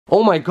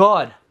Oh my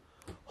god.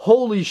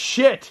 Holy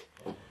shit.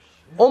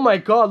 Oh my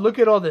god, look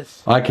at all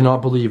this. I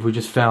cannot believe we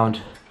just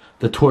found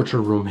the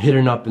torture room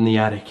hidden up in the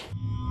attic.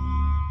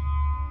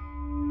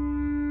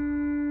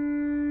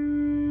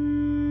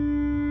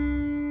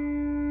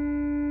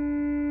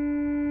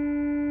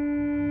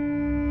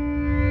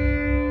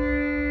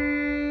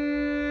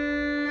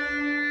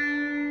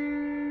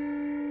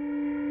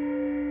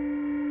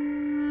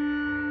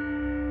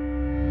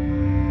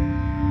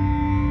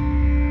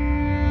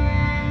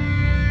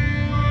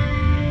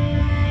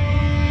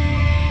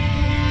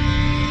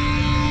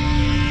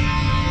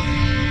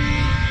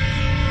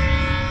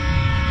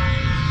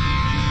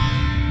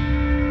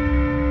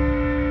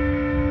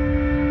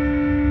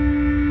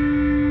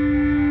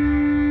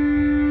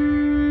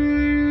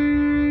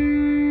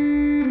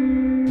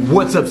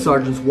 What's up,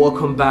 sergeants?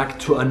 Welcome back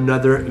to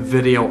another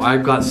video.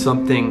 I've got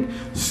something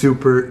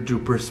super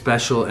duper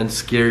special and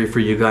scary for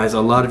you guys. A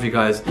lot of you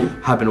guys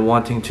have been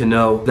wanting to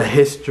know the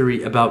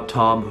history about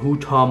Tom, who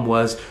Tom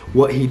was,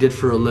 what he did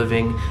for a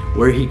living,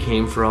 where he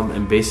came from,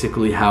 and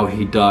basically how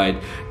he died.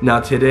 Now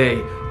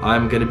today,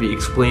 I'm going to be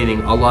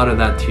explaining a lot of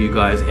that to you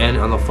guys, and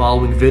on the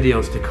following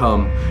videos to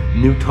come,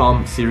 new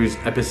Tom series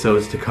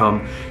episodes to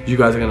come, you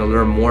guys are going to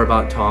learn more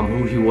about Tom,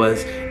 who he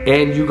was,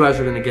 and you guys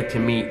are going to get to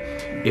meet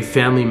a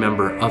family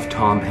member of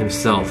Tom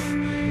himself.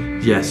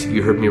 Yes,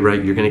 you heard me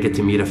right, you're gonna get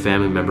to meet a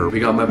family member. We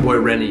got my boy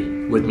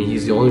Rennie with me.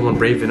 He's the only one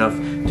brave enough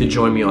to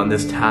join me on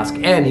this task,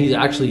 and he's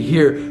actually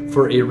here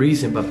for a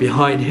reason, but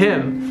behind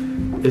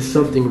him is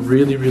something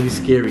really, really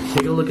scary.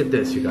 Take a look at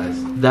this, you guys.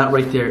 That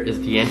right there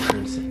is the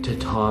entrance to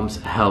Tom's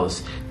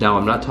house. Now,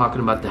 I'm not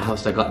talking about the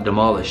house that got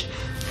demolished.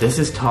 This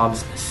is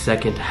Tom's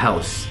second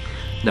house.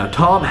 Now,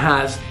 Tom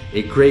has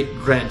a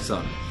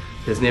great-grandson.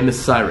 His name is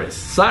Cyrus.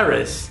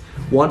 Cyrus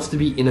wants to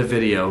be in a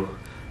video,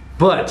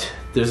 but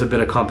there's a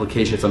bit of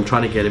complications. I'm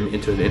trying to get him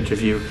into an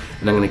interview,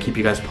 and I'm gonna keep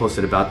you guys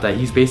posted about that.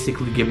 He's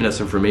basically giving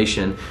us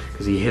information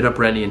because he hit up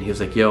Rennie and he was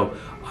like, yo,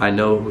 I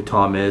know who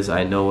Tom is.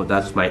 I know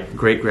that's my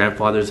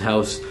great-grandfather's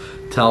house.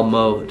 Tell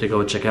Mo to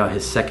go check out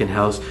his second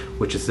house,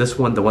 which is this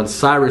one, the one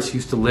Cyrus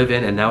used to live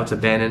in, and now it's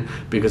abandoned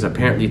because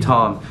apparently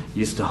Tom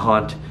used to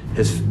haunt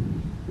his...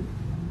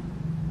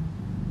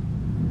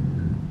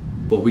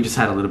 Well, we just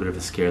had a little bit of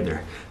a scare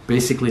there.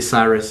 Basically,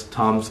 Cyrus,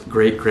 Tom's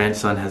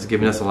great-grandson, has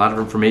given us a lot of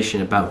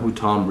information about who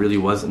Tom really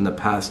was in the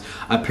past.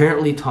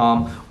 Apparently,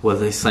 Tom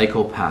was a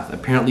psychopath.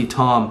 Apparently,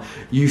 Tom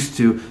used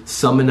to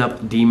summon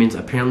up demons.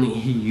 Apparently,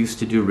 he used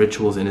to do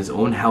rituals in his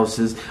own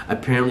houses.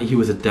 Apparently, he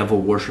was a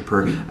devil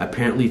worshiper.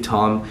 Apparently,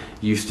 Tom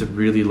used to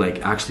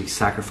really, actually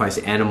sacrifice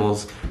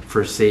animals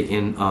for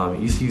Satan.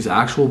 He used to use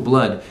actual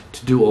blood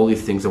to do all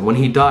these things. And when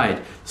he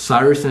died,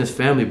 Cyrus and his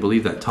family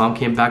believed that Tom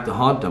came back to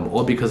haunt them,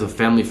 all because of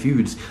family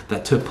feuds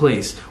that took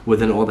place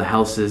within all the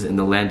houses in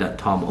the land that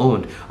Tom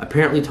owned.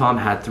 Apparently, Tom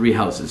had 3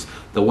 houses.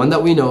 The one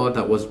that we know of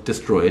that was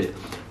destroyed,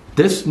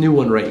 this new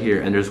one right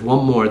here, and there's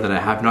one more that I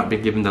have not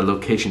been given the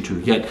location to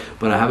yet,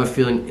 but I have a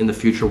feeling in the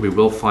future we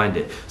will find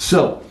it.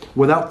 So,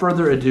 without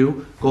further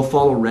ado, go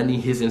follow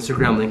Rennie. His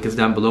Instagram link is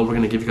down below. We're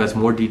going to give you guys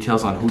more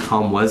details on who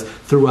Tom was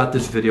throughout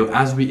this video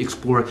as we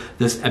explore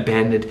this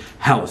abandoned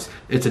house.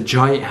 It's a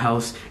giant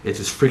house. It's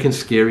just freaking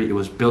scary. It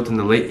was built in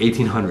the late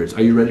 1800s.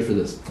 Are you ready for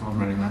this?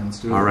 I'm ready, man. Let's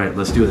do it. Alright,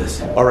 let's do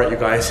this. Alright, you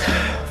guys.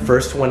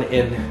 First one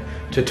in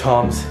to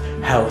Tom's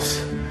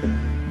house.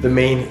 The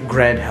main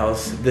grand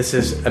house. This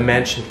is a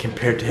mansion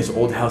compared to his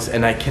old house,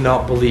 and I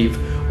cannot believe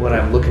what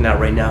I'm looking at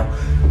right now.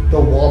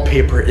 The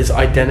wallpaper is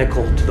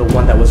identical to the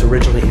one that was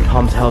originally in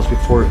Tom's house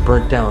before it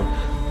burnt down.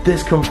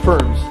 This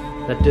confirms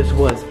that this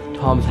was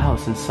Tom's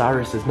house, and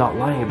Cyrus is not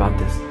lying about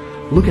this.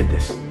 Look at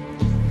this.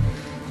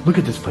 Look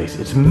at this place.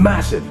 It's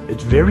massive.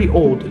 It's very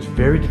old. It's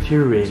very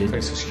deteriorated. This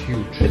place is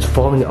huge. It's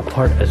falling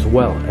apart as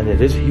well, and it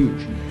is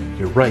huge.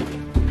 You're right.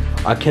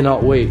 I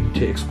cannot wait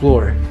to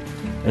explore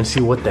and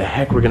see what the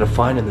heck we're gonna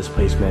find in this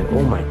place, man.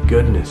 Oh my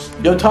goodness.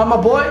 Yo, Tom, my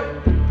boy.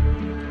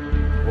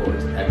 Whoa,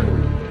 it's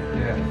echoing.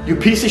 Yeah. You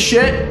piece of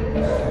shit.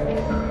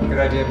 Good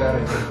idea, bad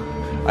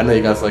idea. I know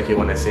you guys like it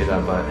when I say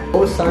that, but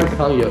what was Cyrus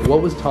telling you?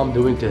 What was Tom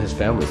doing to his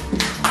family?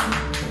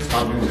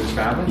 Tom doing to his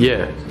family?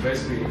 Yeah. So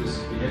basically, he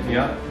hit me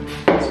up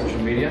on social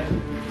media,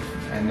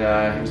 and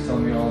he was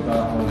telling me all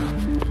about how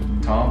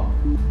Tom.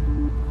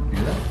 You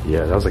hear that?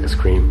 Yeah, that was like a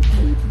scream.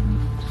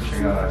 Check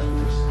it out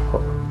actually first.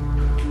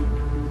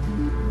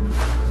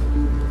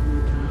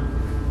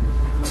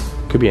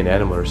 Could be an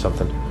animal or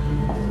something.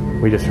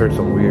 We just heard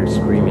some weird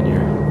screaming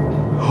here.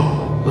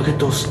 Look at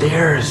those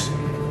stairs.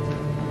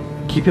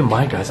 Keep in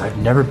mind, guys, I've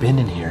never been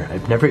in here.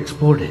 I've never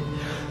explored it.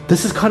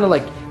 This is kind of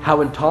like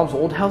how in Tom's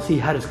old house he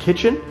had his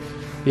kitchen.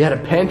 He had a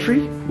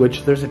pantry,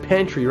 which there's a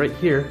pantry right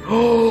here.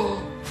 Oh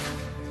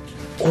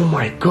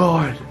my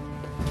god.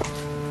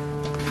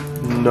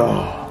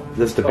 No.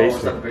 This is the basement.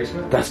 Is that the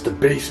basement? That's the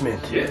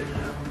basement. Yeah.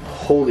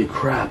 Holy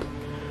crap.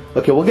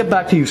 Okay, we'll get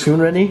back to you soon,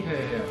 Rennie. Yeah.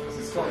 Is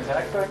it still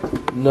intact back?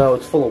 No,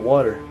 it's full of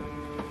water.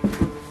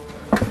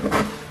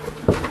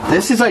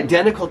 This is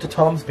identical to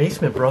Tom's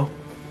basement, bro.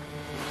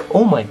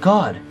 Oh my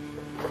god.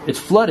 It's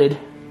flooded.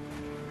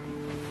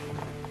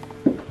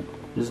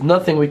 There's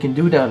nothing we can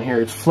do down here.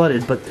 It's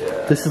flooded, but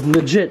this is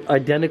legit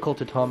identical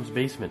to Tom's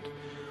basement.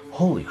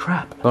 Holy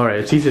crap. All right,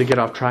 it's easy to get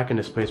off track in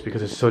this place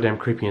because it's so damn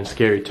creepy and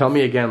scary. Tell me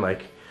again,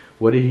 like,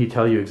 what did he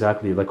tell you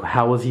exactly? Like,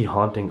 how was he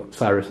haunting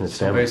Cyrus and his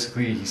family?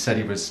 Basically, he said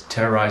he was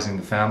terrorizing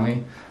the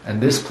family.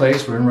 And this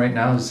place we're in right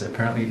now is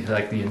apparently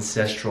like the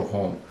ancestral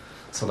home.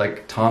 So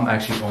like, Tom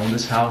actually owned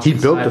this house. He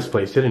built this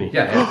place, didn't he?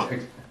 Yeah.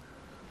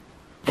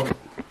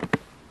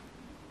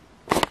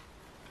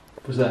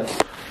 What's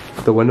that?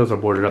 The windows are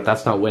boarded up.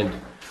 That's not wind.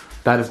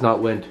 That is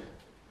not wind.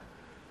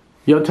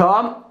 Yo,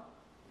 Tom?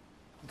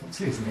 Don't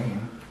say his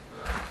name.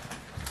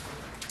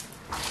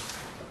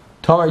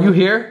 Tom, are you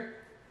here?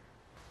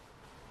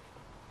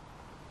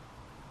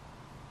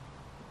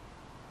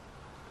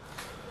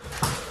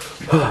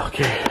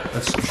 Okay.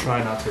 Let's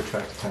try not to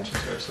attract attention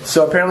to ourselves.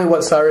 So apparently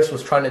what Cyrus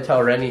was trying to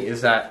tell Rennie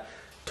is that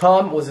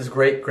Tom was his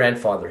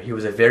great-grandfather. He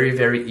was a very,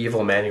 very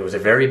evil man. He was a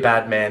very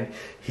bad man.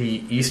 He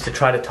used to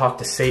try to talk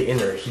to Satan,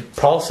 or he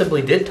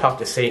possibly did talk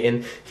to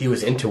Satan. He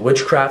was into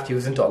witchcraft. He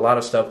was into a lot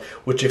of stuff,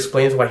 which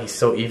explains why he's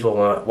so evil,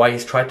 why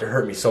he's tried to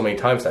hurt me so many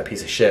times, that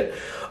piece of shit.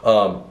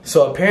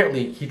 So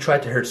apparently he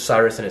tried to hurt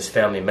Cyrus and his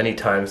family many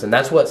times, and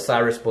that's what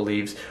Cyrus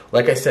believes.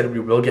 Like I said,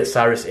 we will get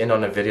Cyrus in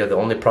on a video. The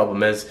only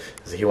problem is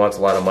he wants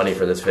a lot of money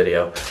for this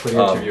video. For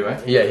the interview, eh?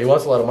 Yeah, he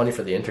wants a lot of money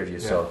for the interview,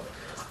 so...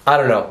 I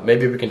don't know.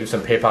 Maybe we can do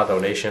some PayPal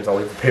donations. I'll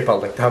leave the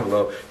PayPal link down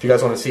below. If you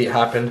guys want to see it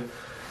happen,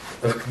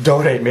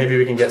 donate. Maybe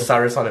we can get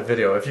Cyrus on a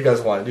video. If you guys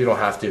want, you don't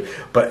have to.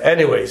 But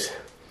anyways,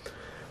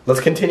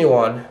 let's continue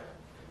on,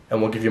 and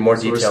we'll give you more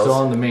details. We're still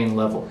on the main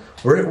level.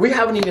 We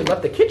haven't even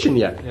left the kitchen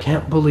yet. Yeah.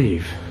 Can't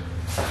believe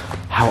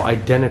how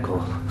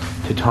identical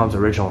to Tom's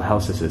original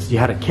house this is. He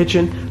had a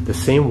kitchen, the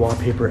same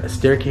wallpaper, a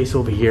staircase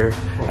over here,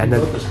 and then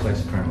built this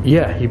place apparently.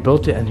 Yeah, he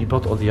built it, and he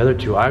built all the other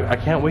two. I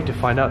can't wait to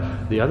find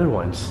out the other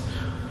ones.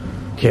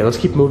 Okay, let's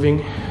keep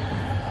moving.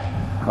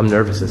 I'm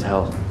nervous as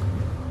hell.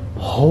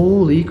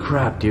 Holy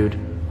crap, dude.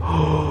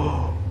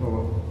 Oh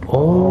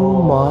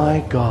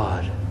my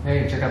god.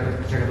 Hey, check out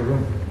the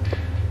room.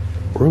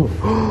 Room?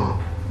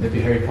 Maybe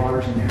Harry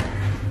Potter's in there.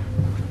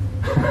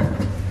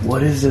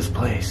 What is this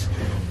place?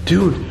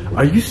 Dude,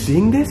 are you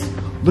seeing this?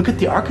 Look at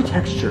the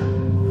architecture.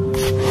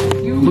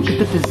 Huge. Look at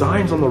the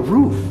designs on the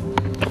roof.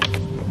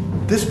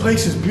 This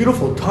place is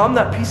beautiful. Tom,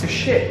 that piece of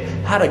shit,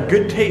 had a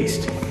good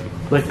taste.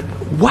 Like,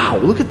 wow,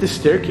 look at this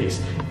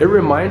staircase. It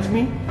reminds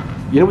me,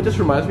 you know what this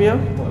reminds me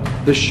of?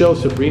 What? The show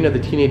Sabrina the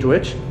Teenage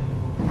Witch.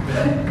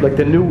 Like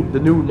the new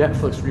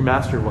Netflix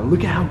remastered one.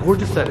 Look at how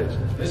gorgeous that is.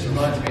 This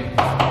reminds me of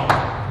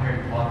Harry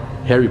Potter.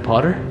 Harry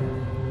Potter?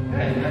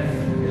 Yeah,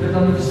 it is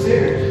under the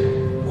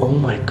stairs. Oh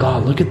my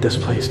god, look at this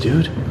place,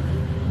 dude.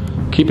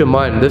 Keep in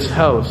mind, this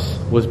house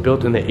was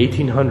built in the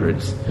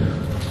 1800s.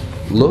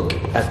 Look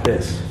at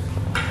this.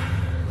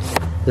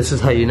 This is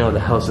how you know the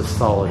house is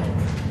solid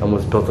and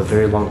was built a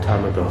very long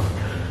time ago.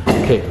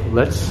 Okay,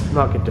 let's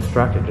not get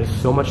distracted. There's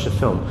so much to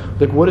film.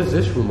 Like, what is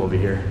this room over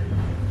here?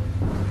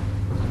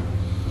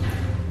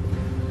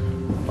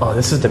 Oh,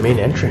 this is the main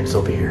entrance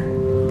over here.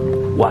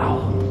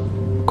 Wow.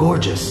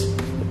 Gorgeous.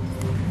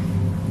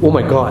 Oh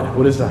my god,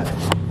 what is that?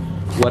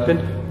 Weapon?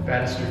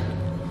 Banister.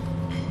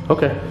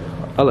 Okay,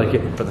 I like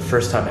it. For the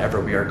first time ever,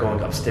 we are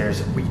going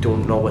upstairs. We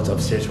don't know what's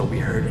upstairs, but we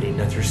heard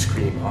another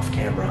scream off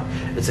camera.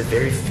 It's a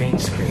very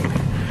faint scream.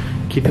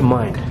 Keep in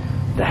mind,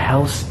 the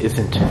house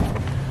isn't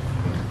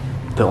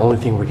the only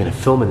thing we're gonna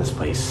film in this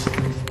place.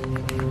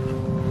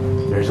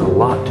 There's a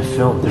lot to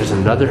film. There's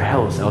another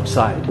house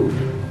outside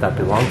that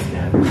belongs to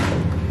him.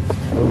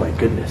 Oh my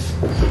goodness.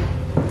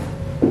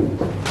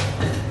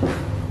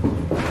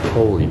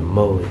 Holy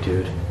moly,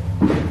 dude.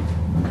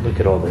 Look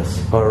at all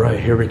this. All right,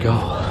 here we go.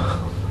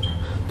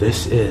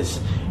 This is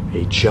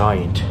a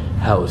giant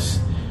house.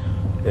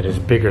 It is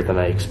bigger than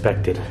I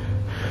expected.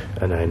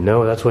 And I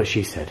know that's what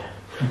she said.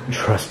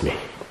 Trust me.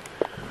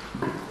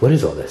 What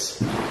is all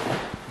this?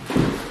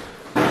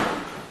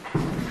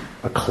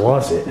 A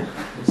closet.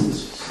 This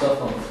is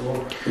stuff on the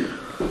floor.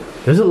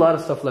 There's a lot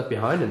of stuff left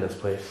behind in this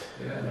place.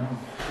 Yeah, I know.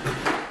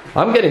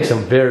 I'm getting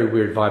some very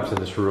weird vibes in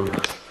this room.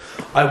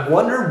 I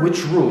wonder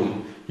which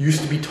room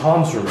used to be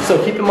Tom's room.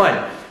 So keep in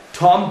mind,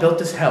 Tom built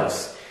this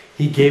house.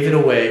 He gave it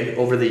away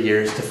over the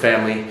years to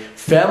family.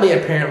 Family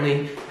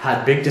apparently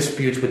had big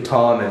disputes with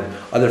Tom and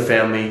other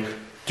family.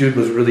 Dude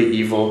was really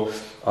evil.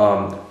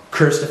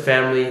 Cursed the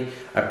family.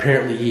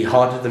 Apparently he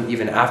haunted them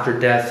even after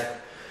death.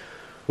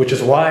 Which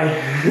is why,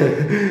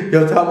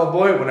 yo, Tom, my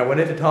boy, when I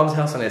went into Tom's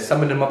house and I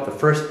summoned him up the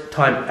first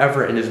time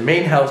ever in his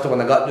main house, the one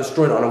that got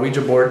destroyed on a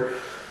Ouija board,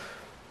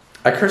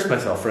 I cursed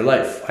myself for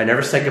life. I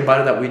never said goodbye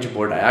to that Ouija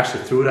board. I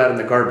actually threw it out in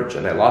the garbage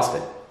and I lost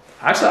it.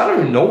 Actually, I don't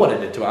even know what I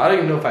did to it. I don't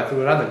even know if I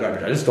threw it out in the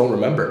garbage. I just don't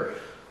remember.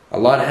 A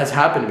lot has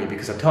happened to me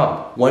because of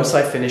Tom. Once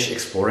I finish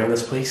exploring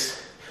this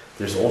place,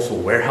 there's also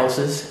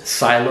warehouses,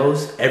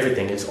 silos,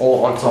 everything. It's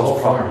all on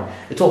Tom's property.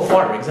 It's all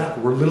farm,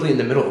 exactly. We're literally in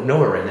the middle of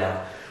nowhere right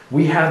now.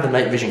 We have the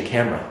night vision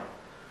camera.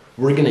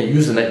 We're gonna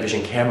use the night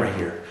vision camera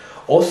here.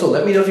 Also,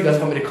 let me know if you guys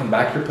want me to come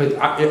back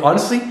here.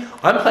 Honestly,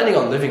 I'm planning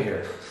on living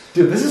here.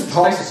 Dude, this is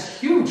Tom's. This is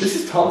huge. This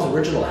is Tom's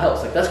original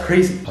house. Like, that's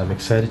crazy. I'm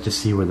excited to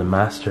see where the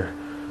master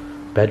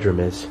bedroom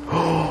is.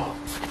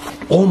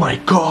 Oh my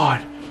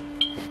god!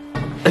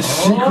 A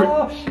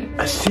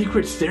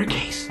secret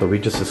staircase. So we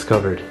just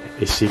discovered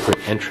a secret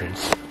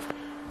entrance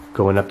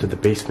going up to the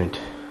basement.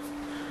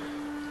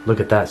 Look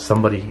at that,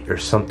 somebody or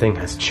something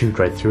has chewed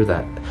right through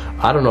that.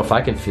 I don't know if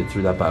I can fit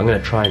through that, but I'm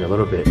gonna try in a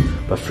little bit.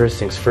 But first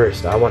things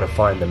first, I wanna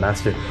find the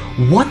master.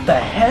 What the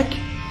heck?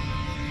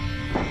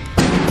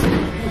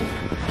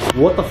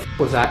 What the f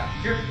was that?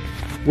 Here.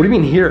 What do you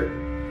mean here?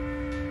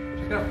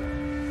 Check it out.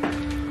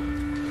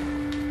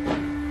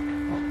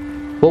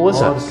 What was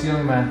that? The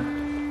ceiling,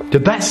 man.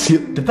 Did that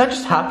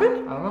just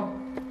happen? I don't know.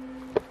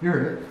 You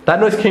heard it. That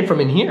noise came from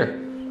in here.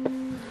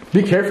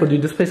 Be careful,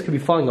 dude. This place could be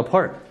falling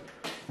apart.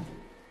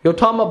 Yo,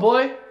 Tom, my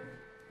boy,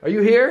 are you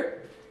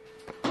here?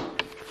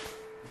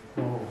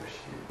 Oh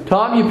shit.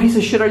 Tom, you piece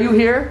of shit, are you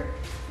here?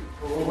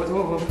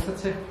 What's that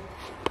say?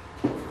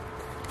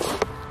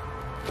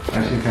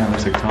 Actually, kind of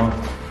looks like Tom.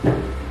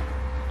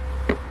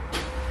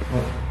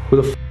 What?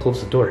 Who the f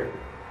closed the door?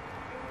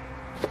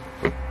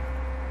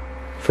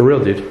 For real,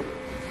 dude.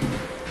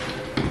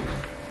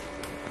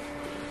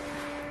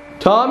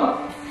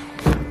 Tom?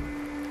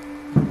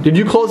 Did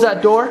you close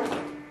that door?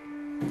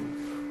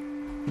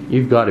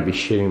 You've got to be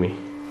shitting me.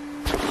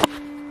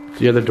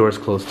 The other door's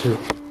closed too.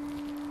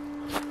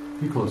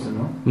 You closed it,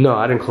 no? No,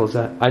 I didn't close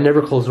that. I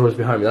never close doors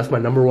behind me. That's my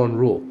 #1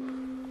 rule.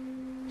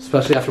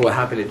 Especially after what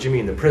happened to Jimmy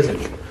in the prison.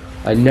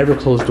 I never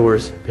close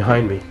doors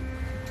behind me.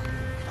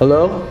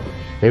 Hello?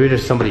 Maybe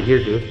there's somebody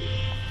here, dude.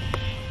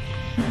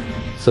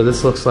 So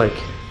this looks like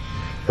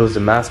it was the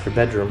master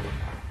bedroom.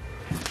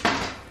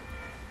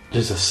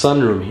 There's a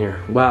sunroom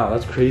here. Wow,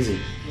 that's crazy.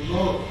 Check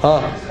this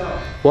out.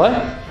 What?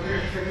 Come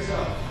here, check this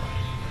out.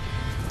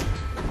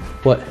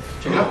 What?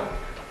 Check it out.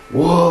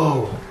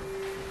 Whoa.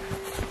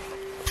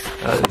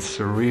 That is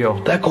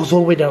surreal. That goes all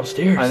the way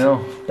downstairs. I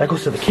know. That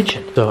goes to the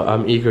kitchen. So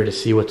I'm eager to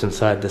see what's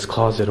inside this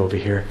closet over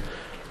here.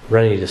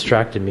 Rennie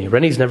distracted me.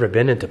 Rennie's never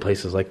been into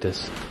places like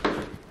this.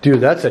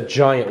 Dude, that's a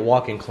giant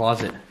walk-in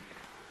closet.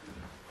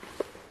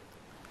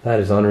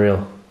 That is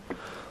unreal.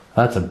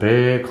 That's a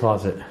big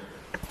closet.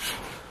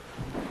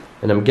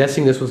 And I'm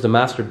guessing this was the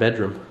master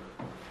bedroom.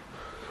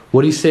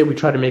 What do you say we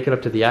try to make it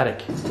up to the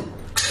attic?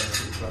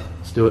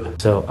 Let's do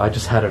it. So I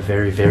just had a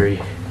very,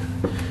 very,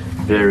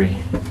 very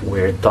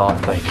weird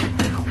thought. Like,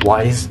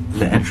 why is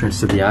the entrance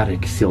to the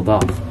attic sealed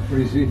off? What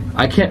do you see?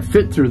 I can't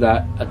fit through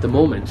that at the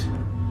moment.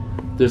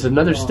 There's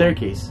another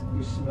staircase.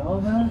 You smell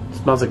that? It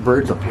smells like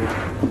birds up here.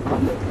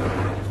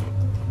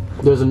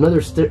 There's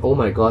another stair. Oh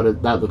my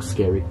god, that looks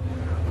scary.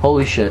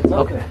 Holy shit.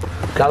 Okay.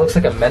 That looks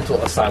like a mental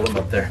asylum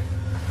up there.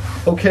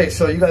 Okay,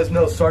 so you guys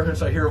know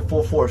sergeants are here in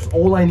full force.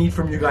 All I need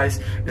from you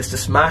guys is to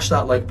smash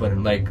that like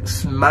button. Like,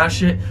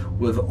 smash it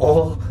with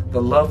all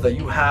the love that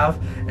you have.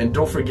 And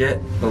don't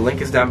forget, the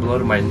link is down below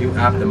to my new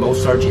app, the Moe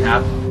Sargi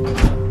app.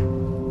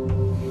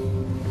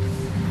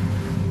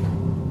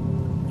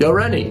 Yo,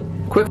 Rennie,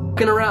 quit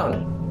f***ing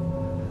around.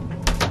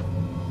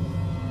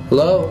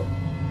 Hello?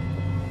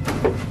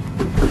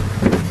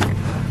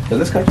 Yo,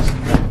 this guy just...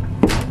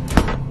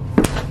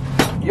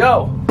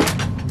 Yo!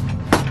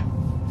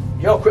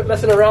 Yo, quit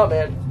messing around,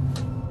 man.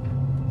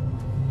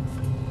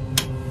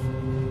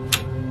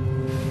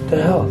 What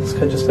the hell? This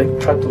guy just like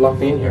tried to lock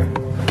me in here. I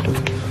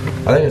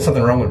think there's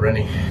something wrong with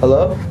Rennie.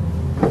 Hello?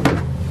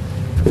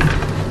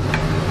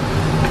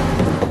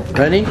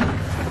 Rennie?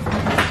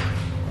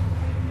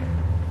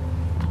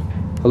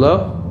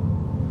 Hello?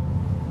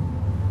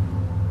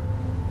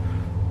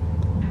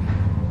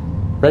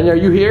 Rennie, are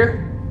you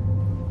here?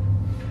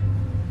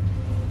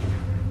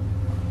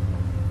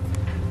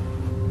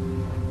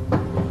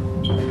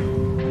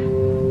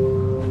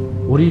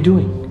 What are you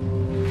doing?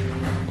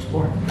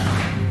 Exploring.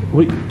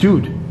 Wait,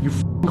 dude, you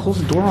f***ing closed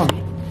the door on me.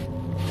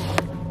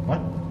 What?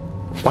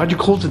 Why'd you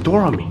close the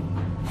door on me?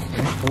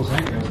 Close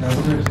anchor. I was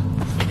downstairs.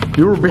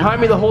 You were behind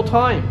me the whole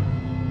time.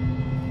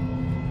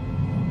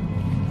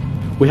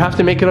 We have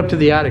to make it up to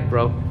the attic,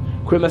 bro.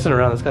 Quit messing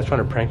around. This guy's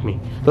trying to prank me.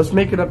 Let's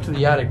make it up to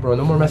the attic, bro.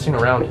 No more messing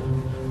around.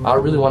 I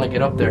really want to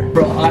get up there.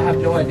 Bro, I have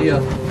no idea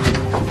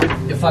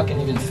if I can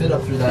even fit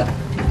up through that.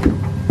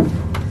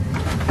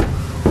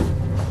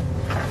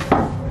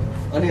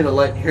 I need a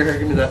light. Here,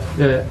 give me that.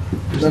 Yeah.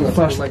 There's a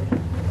flashlight.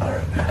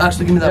 Alright.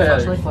 Ashley, give me that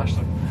flashlight.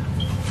 Flashlight.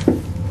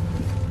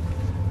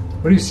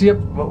 What do you see up?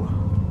 Whoa.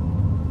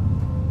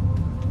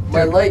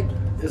 My light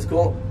is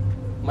going.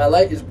 My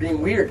light is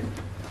being weird.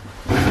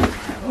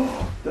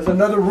 There's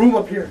another room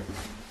up here.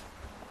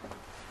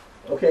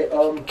 Okay,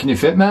 Can you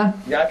fit, man?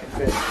 yeah, I can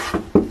fit.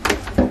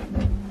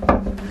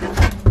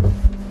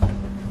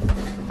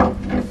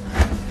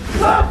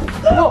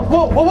 Whoa,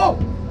 whoa, whoa, whoa!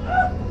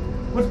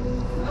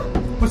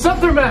 What's up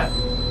there, man?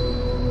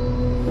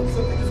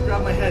 Something just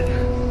grabbed my head.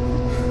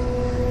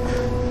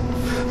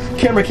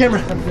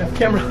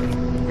 Camera.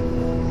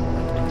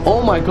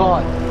 Oh my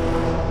god.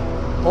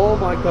 Oh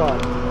my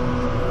god.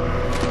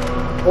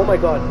 Oh my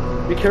god.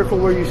 Be careful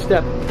where you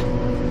step.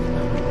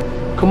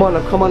 Come on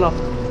up.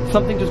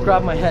 Something just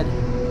grabbed my head.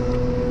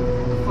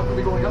 Fuck, are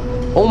we going up?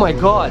 Oh my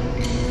god.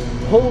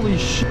 Holy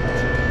shit.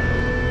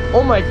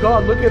 Oh my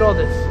god, look at all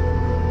this.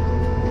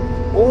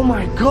 Oh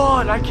my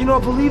God, I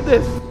cannot believe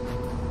this.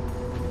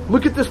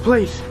 Look at this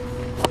place.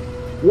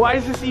 Why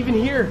is this even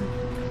here?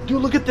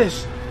 Dude, look at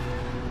this.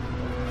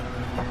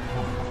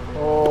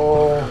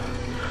 Oh.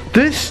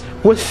 This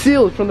was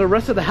sealed from the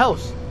rest of the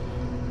house.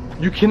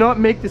 You cannot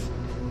make this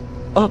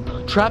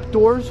up. Trap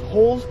doors,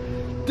 holes.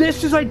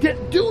 This is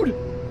dude,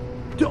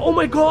 oh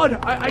my God,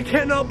 I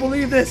cannot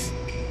believe this.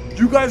 Do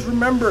you guys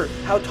remember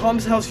how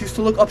Tom's house used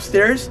to look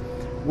upstairs?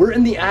 We're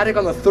in the attic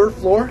on the 3rd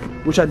floor,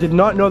 which I did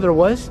not know there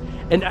was,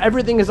 and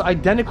everything is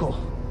identical.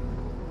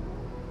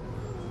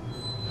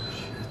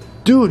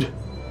 Dude,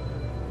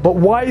 but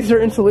why is there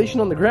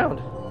insulation on the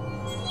ground?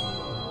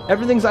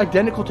 Everything's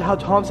identical to how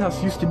Tom's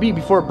house used to be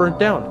before it burnt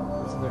down.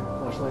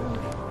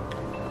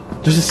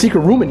 There's a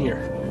secret room in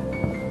here.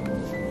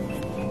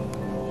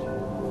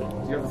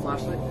 Do you have the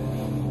flashlight?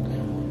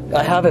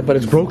 I have it, but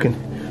it's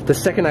broken. The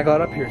second I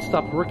got up here, it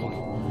stopped working.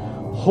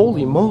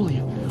 Holy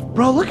moly.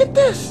 Bro, look at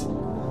this.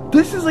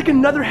 This is like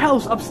another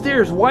house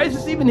upstairs. Why is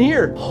this even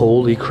here?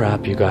 Holy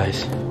crap, you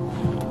guys.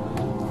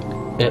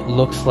 It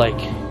looks like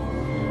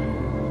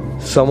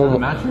someone... A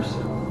mattress?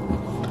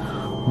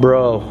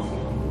 Bro.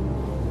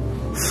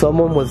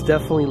 Someone was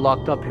definitely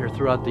locked up here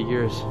throughout the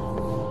years.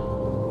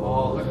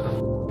 Oh, look at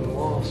the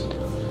walls.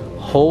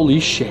 Holy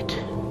shit.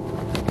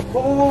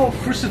 Oh,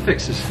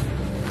 crucifixes.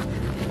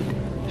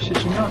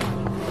 Shit you not.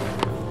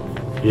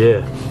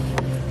 Yeah.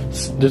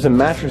 There's a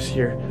mattress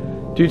here.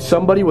 Dude,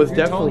 somebody was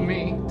definitely...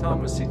 You told me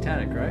Tom was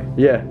satanic, right?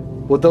 Yeah.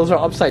 Well, those are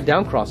upside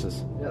down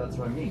crosses. Yeah, that's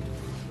what I mean.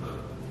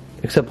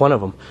 Except one of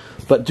them.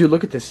 But dude,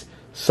 look at this.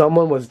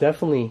 Someone was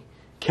definitely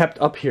kept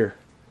up here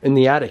in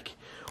the attic.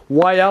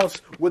 Why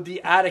else would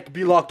the attic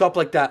be locked up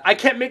like that? I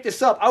can't make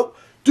this up.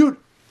 Dude,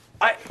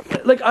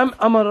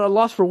 I'm at a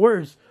loss for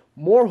words.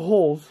 More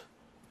holes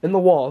in the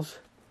walls.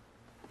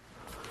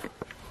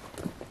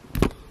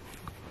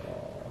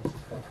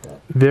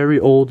 Very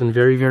old and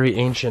very, very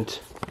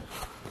ancient.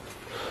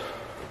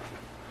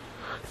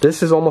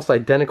 This is almost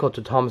identical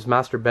to Tom's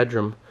master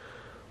bedroom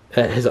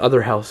at his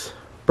other house.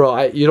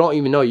 Bro, you don't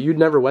even know. You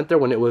never went there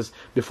when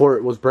before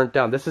it was burnt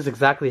down. This is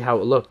exactly how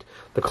it looked.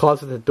 The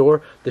closet, the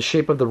door, the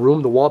shape of the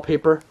room, the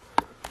wallpaper.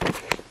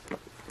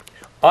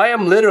 I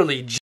am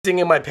literally jizzing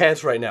in my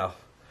pants right now.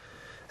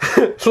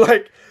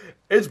 Like,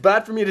 it's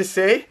bad for me to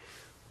say,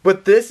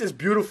 but this is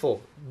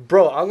beautiful.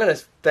 Bro, I'm gonna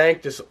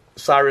thank this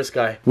Cyrus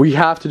guy. We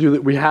have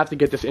to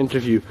get this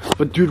interview.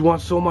 But dude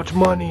wants so much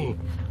money.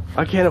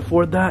 I can't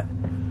afford that.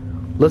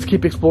 Let's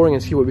keep exploring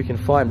and see what we can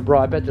find. Bro,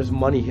 I bet there's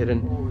money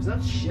hidden. Oh, is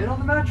that shit on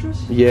the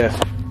mattress? Yeah.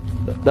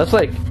 That's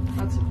like...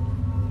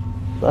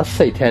 That's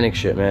satanic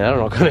shit, man. I don't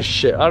know what kind of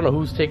shit. I don't know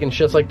who's taking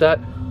shits like that.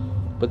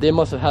 But they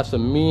must have had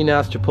some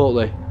mean-ass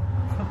Chipotle.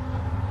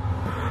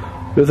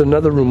 There's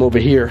another room over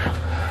here.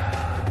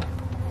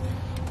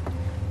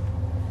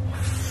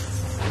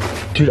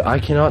 Dude, I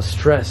cannot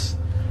stress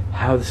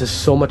how this is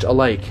so much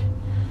alike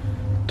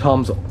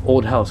Tom's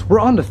old house. We're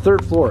on the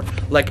 3rd floor.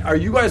 Like, are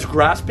you guys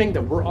grasping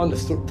that we're on the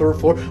 3rd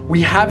floor?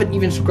 We haven't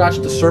even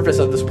scratched the surface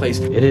of this place.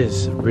 It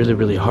is really,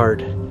 really hard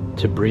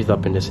to breathe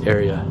up in this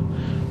area.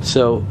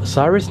 So,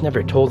 Cyrus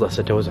never told us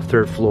that there was a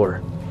 3rd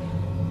floor.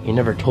 He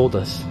never told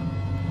us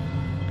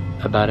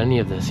about any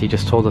of this. He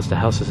just told us the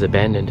house is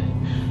abandoned.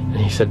 And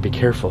he said, be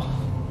careful.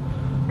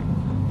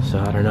 So,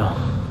 I don't know.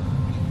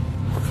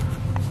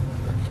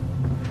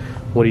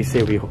 What do you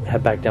say we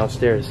head back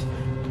downstairs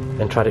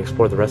and try to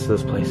explore the rest of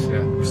this place?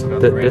 Yeah, we still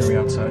got the granary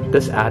outside.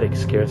 This attic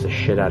scares the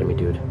shit out of me,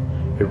 dude.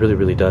 It really,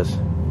 really does.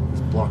 It's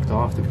blocked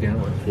off to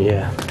begin with.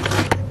 Yeah.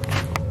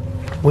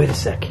 Wait a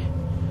sec.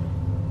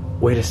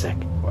 Wait a sec.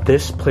 What?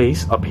 This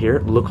place up here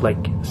looked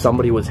like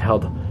somebody was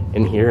held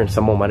in here and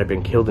someone might have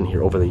been killed in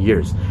here over the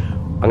years.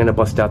 I'm gonna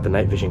bust out the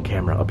night vision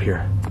camera up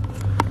here.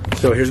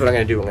 So here's what I'm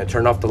gonna do. I'm gonna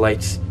turn off the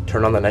lights,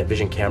 turn on the night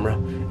vision camera,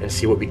 and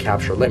see what we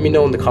capture. Let me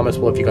know in the comments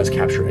below if you guys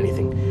capture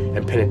anything,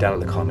 and pin it down in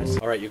the comments.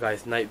 Alright, you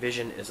guys, night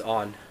vision is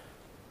on.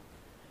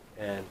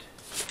 And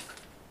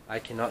I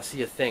cannot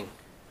see a thing.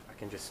 I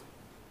can just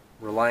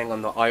relying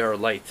on the IR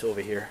lights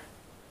over here.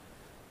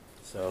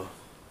 So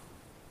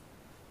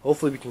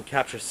hopefully we can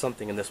capture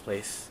something in this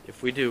place.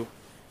 If we do,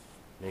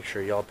 make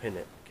sure y'all pin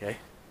it, okay?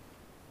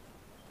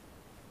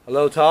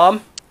 Hello,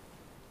 Tom?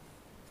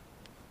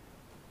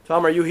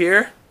 Tom, are you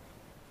here?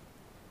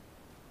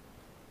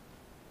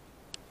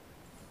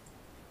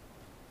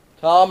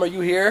 Tom, are you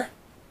here?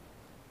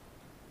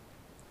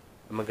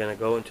 I'm gonna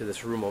go into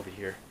this room over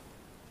here.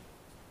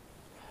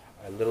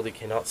 I literally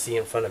cannot see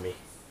in front of me.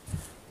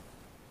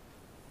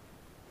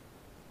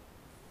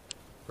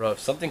 Bro, if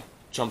something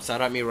jumps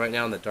out at me right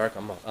now in the dark,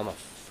 I'm a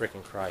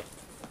freaking cry.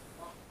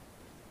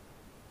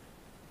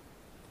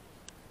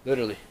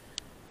 Literally.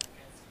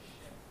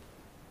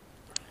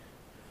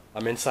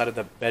 I'm inside of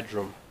the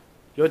bedroom.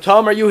 Yo,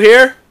 Tom, are you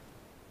here?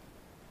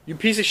 You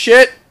piece of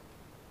shit?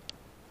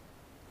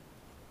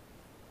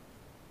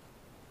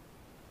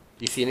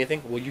 Do you see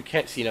anything? Well, you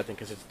can't see nothing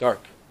because it's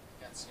dark.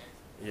 Can't see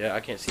anything. Yeah,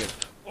 I can't see it.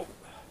 Oh.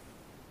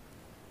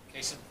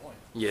 Case in point.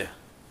 Yeah.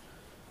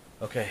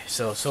 Okay,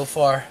 so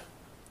far,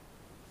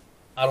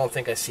 I don't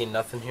think I see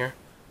nothing here.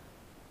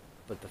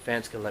 But the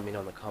fans can let me know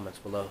in the comments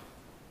below.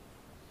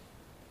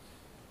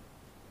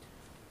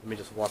 Let me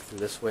just walk through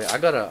this way.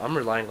 I'm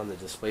relying on the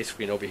display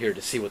screen over here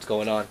to see what's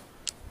going on.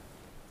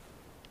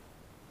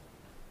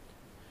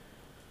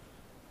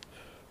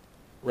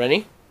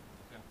 Rennie?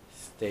 Yeah.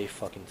 Stay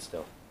fucking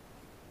still.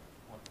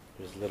 What?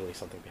 There's literally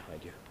something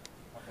behind you.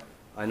 Okay.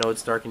 I know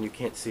it's dark and you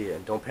can't see it,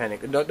 and don't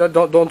panic.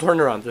 Don't turn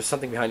around. There's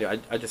something behind you.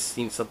 I just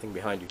seen something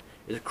behind you.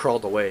 It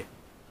crawled away.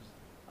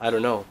 I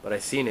don't know, but I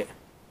seen it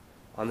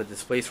on the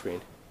display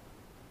screen.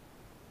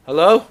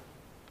 Hello?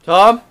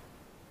 Tom?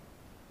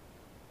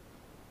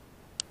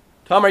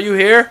 Tom, are you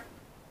here?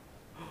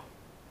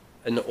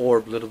 An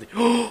orb literally.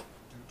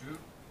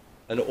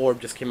 An orb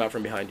just came out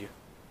from behind you.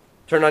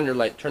 Turn on your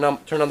light. Turn on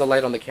the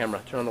light on the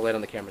camera. Turn on the light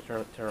on the camera.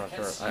 Turn on.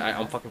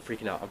 I'm fucking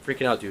freaking out. I'm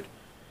freaking out, dude.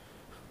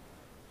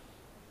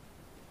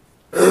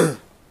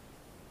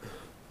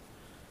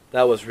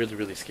 That was really,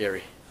 really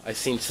scary. I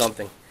seen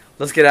something.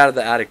 Let's get out of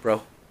the attic,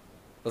 bro.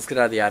 Let's get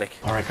out of the attic.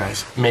 Alright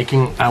guys,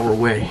 making our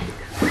way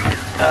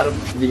out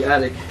of the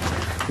attic.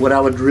 What I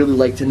would really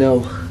like to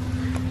know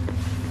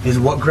is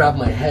what grabbed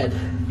my head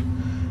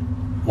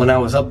when I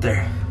was up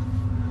there.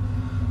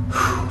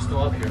 I'm still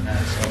up here,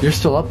 man. So. You're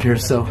still up here,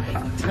 so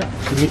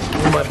give me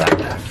my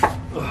backpack.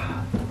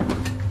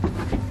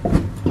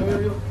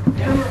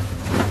 Camera.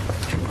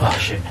 Oh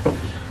shit.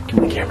 Give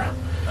me the camera.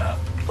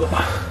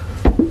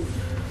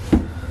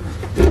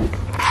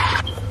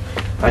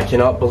 I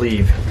cannot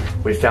believe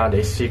we found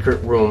a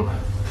secret room.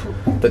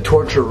 The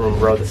torture room,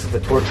 bro. This is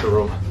the torture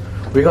room.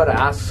 We gotta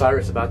ask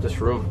Cyrus about this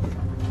room.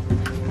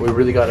 We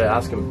really gotta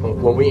ask him.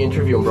 When we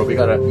interview him, bro, we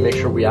gotta make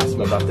sure we ask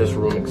him about this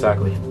room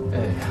exactly.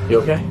 You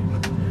okay?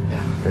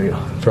 Yeah. There you go.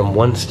 From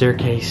one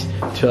staircase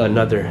to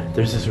another,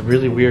 there's this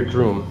really weird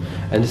room.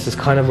 And this is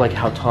kind of like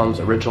how Tom's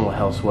original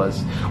house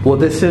was. Well,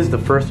 this is the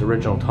first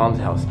original Tom's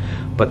house.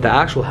 But the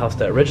actual house,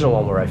 the original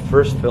one where I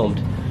first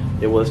filmed,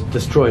 it was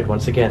destroyed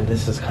once again.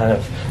 This is kind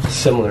of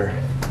similar.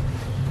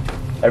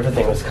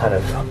 Everything was kind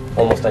of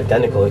almost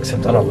identical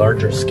except on a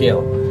larger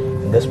scale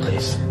in this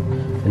place.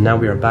 And now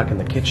we are back in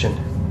the kitchen,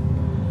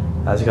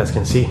 as you guys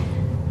can see.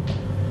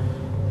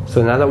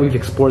 So now that we've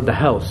explored the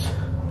house,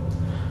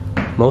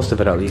 most of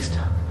it at least,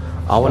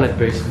 I want to...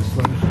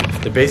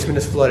 The basement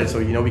is flooded, so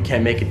you know we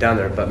can't make it down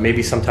there, but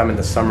maybe sometime in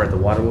the summer the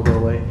water will go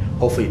away.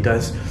 Hopefully it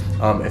does.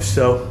 If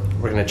so,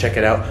 we're going to check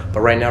it out.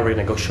 But right now we're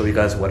going to go show you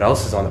guys what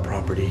else is on the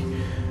property.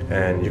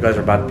 And you guys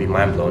are about to be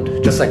mind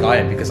blown, just like I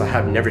am, because I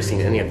have never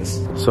seen any of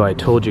this. So I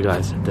told you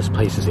guys, this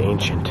place is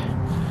ancient.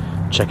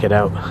 Check it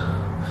out.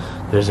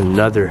 There's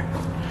another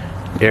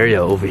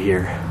area over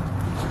here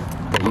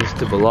that used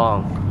to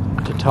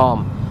belong to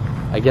Tom.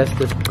 I guess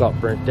this got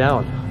burnt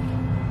down.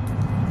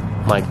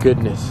 My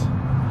goodness.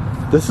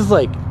 This is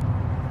like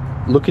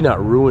looking at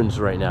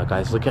ruins right now,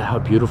 guys. Look at how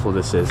beautiful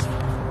this is.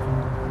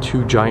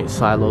 Two giant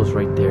silos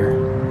right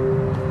there.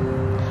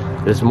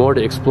 There's more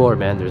to explore,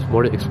 man. There's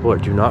more to explore.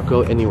 Do not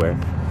go anywhere.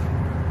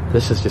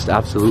 This is just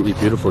absolutely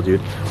beautiful,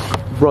 dude.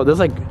 Bro, there's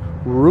like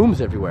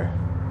rooms everywhere.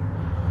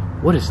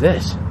 What is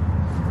this?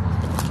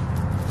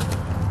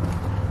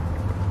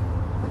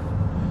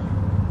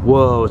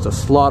 Whoa, it's a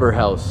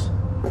slaughterhouse.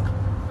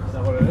 Is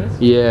that what it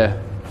is? Yeah.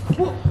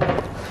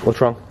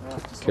 What's wrong?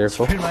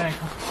 Careful.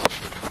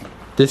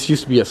 This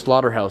used to be a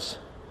slaughterhouse.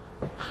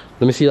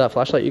 Let me see that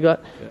flashlight you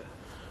got. Yeah.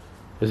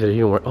 Is it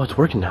even working? Oh, it's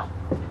working now.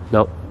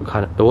 No,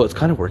 kind of. Well, it's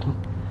kind of working.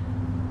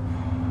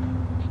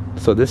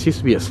 So this used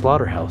to be a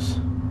slaughterhouse.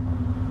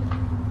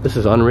 This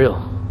is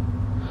unreal.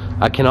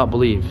 I cannot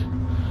believe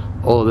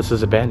all of this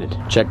is abandoned.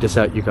 Check this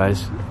out, you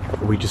guys.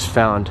 We just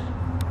found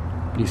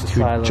these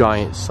two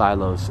giant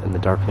silos in the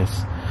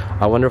darkness.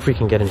 I wonder if we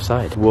can get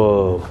inside.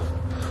 Whoa.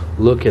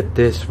 Look at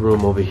this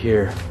room over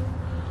here.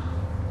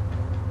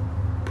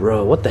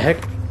 Bro, what the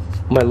heck?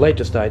 My light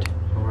just died.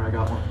 Don't worry, I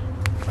got one.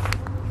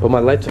 But my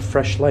light's a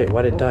fresh light.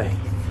 Why did it die?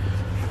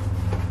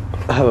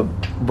 I have a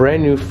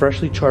brand new,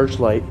 freshly charged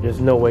light. There's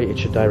no way it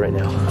should die right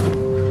now.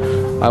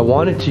 I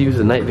wanted to use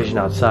the night vision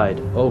outside.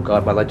 Oh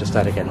god, my light just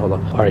died again. Hold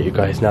on. Alright, you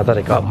guys, now that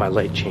I got my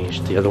light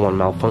changed, the other one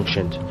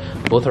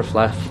malfunctioned. Both our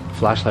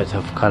flashlights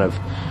have kind of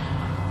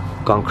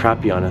gone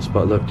crappy on us.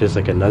 But look, there's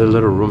like another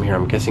little room here.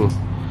 I'm guessing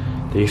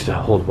they used to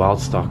hold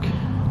livestock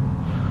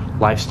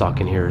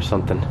in here or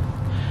something.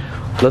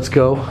 Let's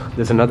go.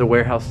 There's another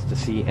warehouse to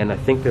see, and I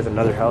think there's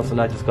another house, and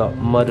I just got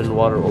mud and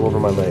water all over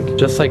my leg.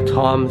 Just like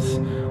Tom's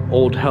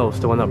old house,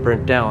 the one that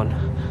burnt down,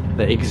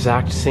 the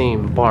exact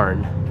same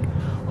barn.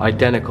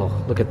 Identical.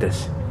 Look at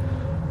this.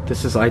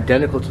 This is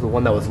identical to the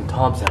one that was in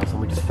Tom's house, and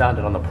we just found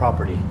it on the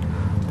property.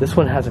 This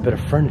one has a bit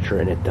of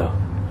furniture in it, though.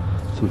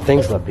 Some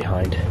things left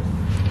behind.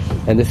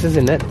 And this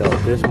isn't it, though.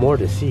 There's more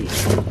to see.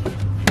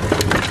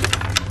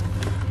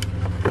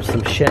 There's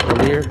some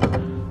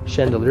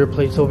chandelier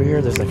plates over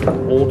here. There's like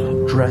an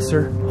old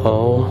dresser.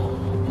 Oh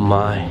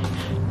my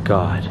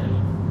god.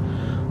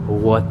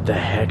 What the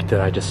heck did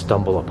I just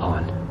stumble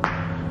upon?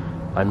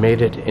 I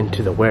made it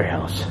into the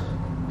warehouse.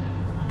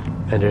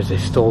 And there's a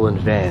stolen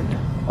van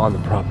on the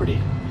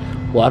property.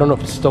 Well, I don't know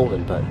if it's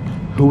stolen, but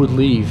who would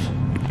leave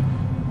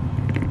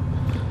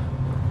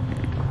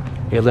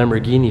a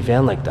Lamborghini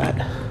van like that?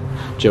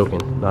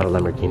 Joking, not a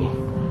Lamborghini.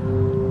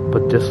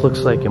 but this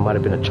looks like it might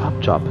have been a chop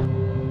chop.